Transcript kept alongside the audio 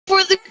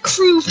for the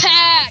crew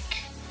pack.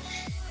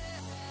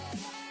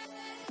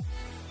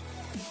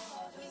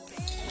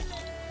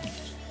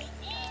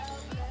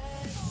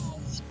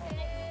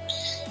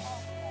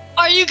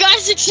 Are you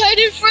guys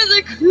excited for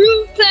the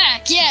crew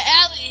pack? Yeah,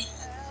 Allie.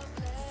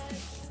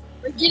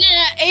 We're getting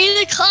it at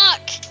 8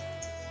 o'clock.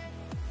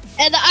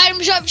 And the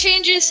item shop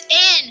changes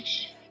in.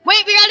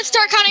 Wait, we gotta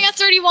start counting at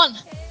 31.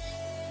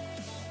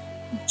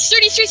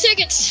 33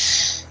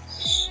 seconds.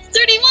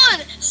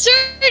 31,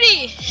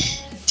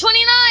 30,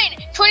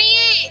 29,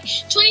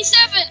 28,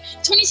 27,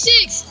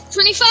 26,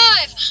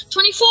 25,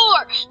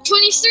 24,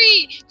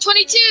 23,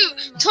 22,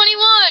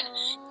 21,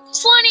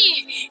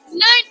 20,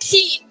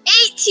 19,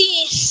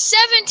 18,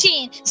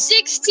 17,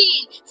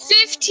 16,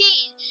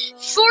 15,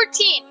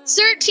 14,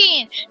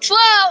 13,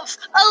 12,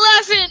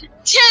 11,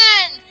 10,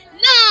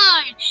 9,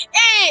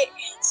 8,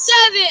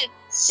 7,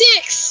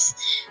 6,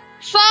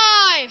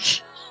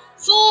 5,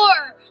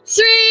 4,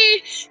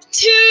 3,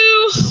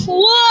 2, 1.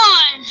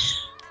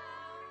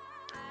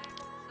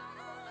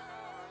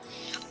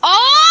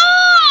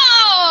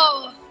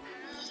 Oh!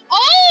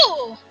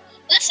 Oh!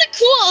 That's a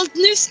cool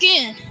new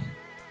skin.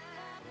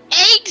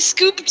 Egg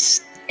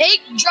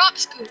drop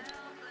scoop.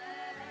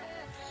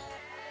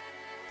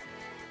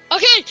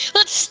 Okay,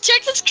 let's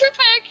check this crew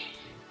pack.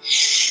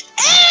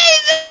 Hey,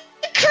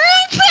 the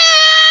crew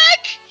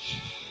pack!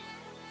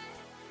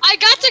 I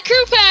got the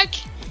crew pack.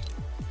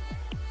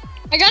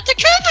 I got the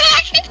crew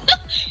pack.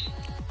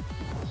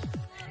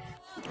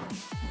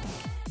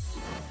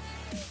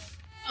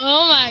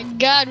 Oh my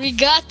god, we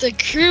got the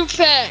crew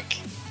pack.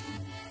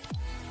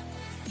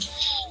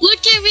 Look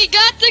it, we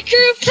got the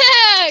crew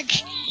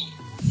pack.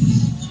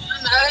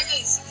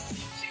 Nice.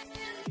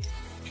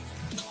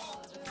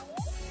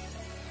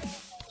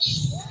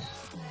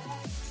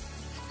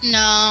 No,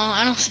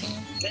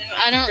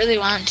 I don't really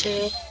want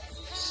to.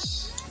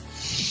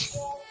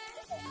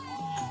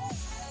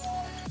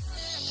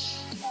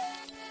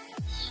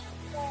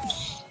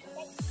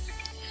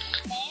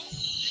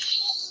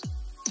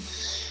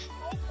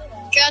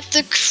 Got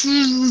the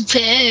crew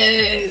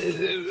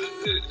pack.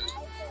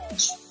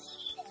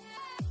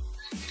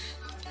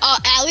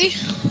 Allie?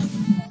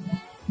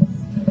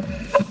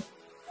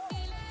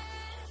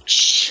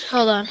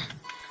 Hold on.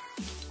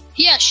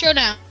 Yeah,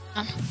 showdown.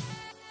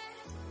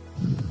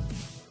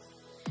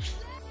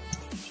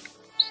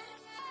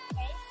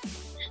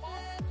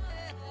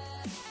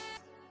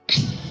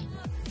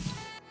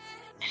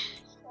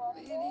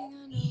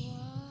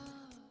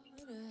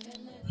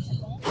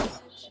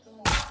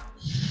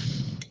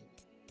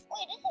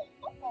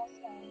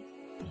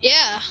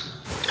 Yeah.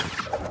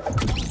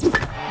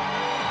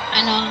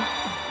 I know.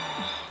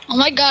 Oh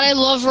my god, I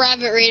love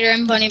Rabbit Raider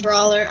and Bunny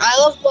Brawler. I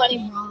love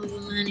Bunny Brawler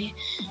the many.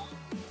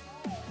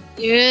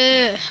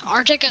 Yeah,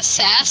 Arctic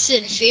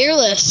Assassin,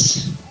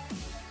 Fearless.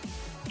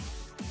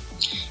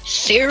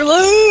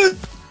 Fearless!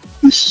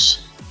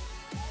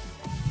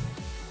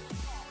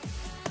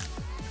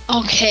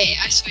 Okay,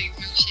 I saw you were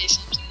gonna say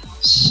something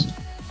else.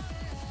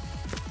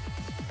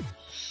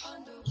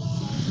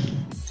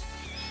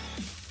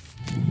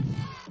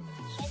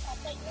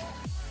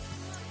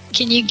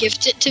 Can you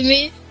gift it to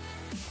me?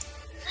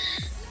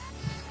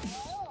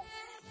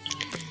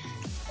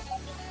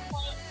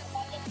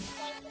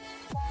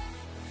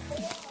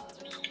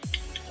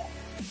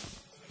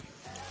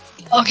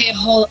 Okay,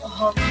 hold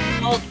up.